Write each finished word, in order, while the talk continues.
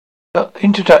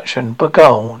Introduction.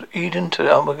 Beguiled. Eden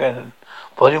to Armageddon.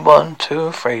 Volume 1, 2,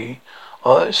 and 3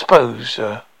 are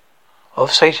exposure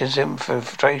of Satan's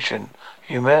infiltration of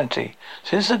humanity.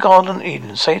 Since the Garden of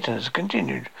Eden, Satan has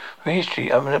continued through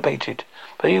history unabated,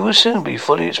 but he will soon be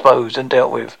fully exposed and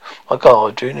dealt with by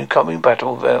God during the coming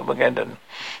battle of Armageddon.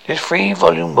 This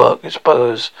 3-volume work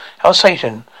explores how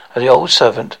Satan, as the old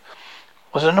servant,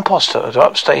 was an impostor to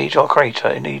upstage our Creator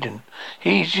in Eden.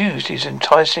 He used his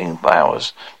enticing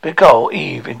powers to beguile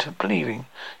Eve into believing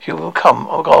she would become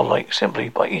a godlike simply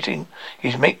by eating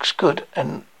his mixed good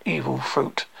and evil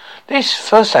fruit. This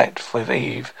first act with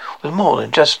Eve was more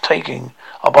than just taking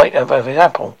a bite out of his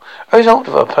apple. A result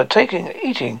of her partaking and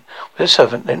eating with the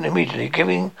servant, then immediately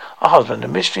giving her husband a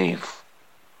mystery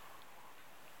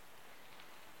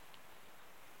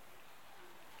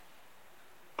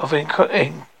of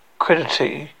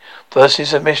incredulity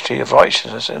versus a mystery of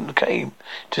righteousness and came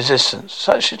to existence.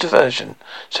 Such a diversion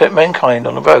set mankind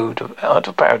on the road out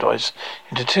of paradise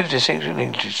into two distinct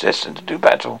lineages destined to do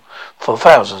battle for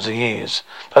thousands of years.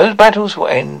 Those battles will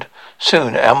end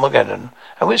soon at Armageddon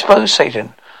and will expose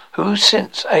Satan, who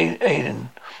since Eden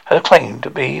had claimed to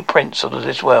be prince of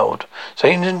this world.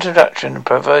 Satan's introduction,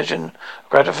 perversion,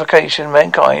 gratification,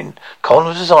 mankind,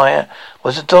 carnal desire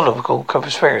was a diabolical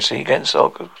conspiracy against our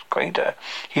Creator.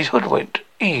 He hoodwinked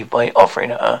Eve by offering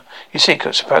her his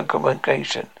secrets of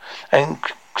procreation and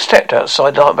stepped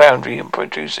outside the boundary and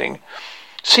producing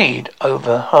seed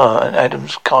over her and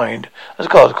Adam's kind as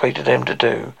God created them to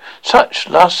do. Such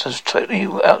lust is totally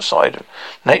outside of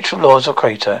natural laws of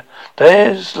Creator.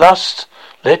 There's lust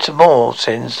led to more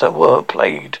sins that were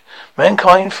plagued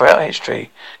mankind throughout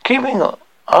history, keeping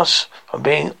us from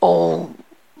being all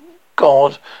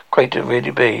God created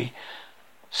really be.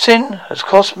 Sin has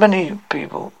cost many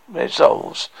people their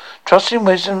souls. Trusting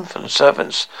wisdom from the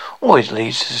servants always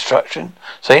leads to destruction.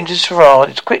 Satan's charade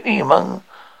is quickly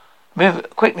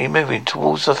moving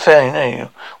towards the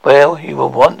final, where he will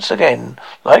once again,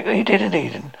 like he did in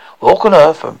Eden, walk on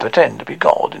earth and pretend to be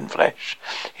God in flesh.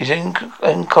 His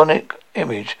iconic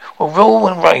image will rule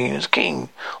and reign as king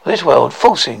of this world,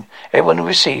 forcing everyone to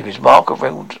receive his mark of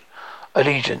real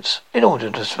allegiance in order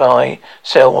to spy,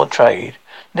 sell, or trade.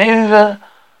 Never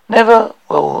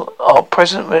will our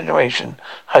present generation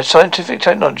have scientific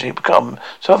technology become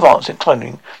so advanced in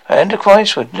cloning that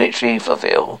Antichrist would literally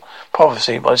fulfill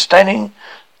prophecy by standing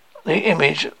the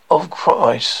image of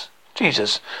Christ,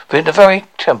 Jesus, within the very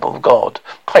temple of God,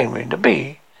 claiming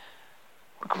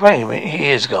he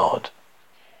is God.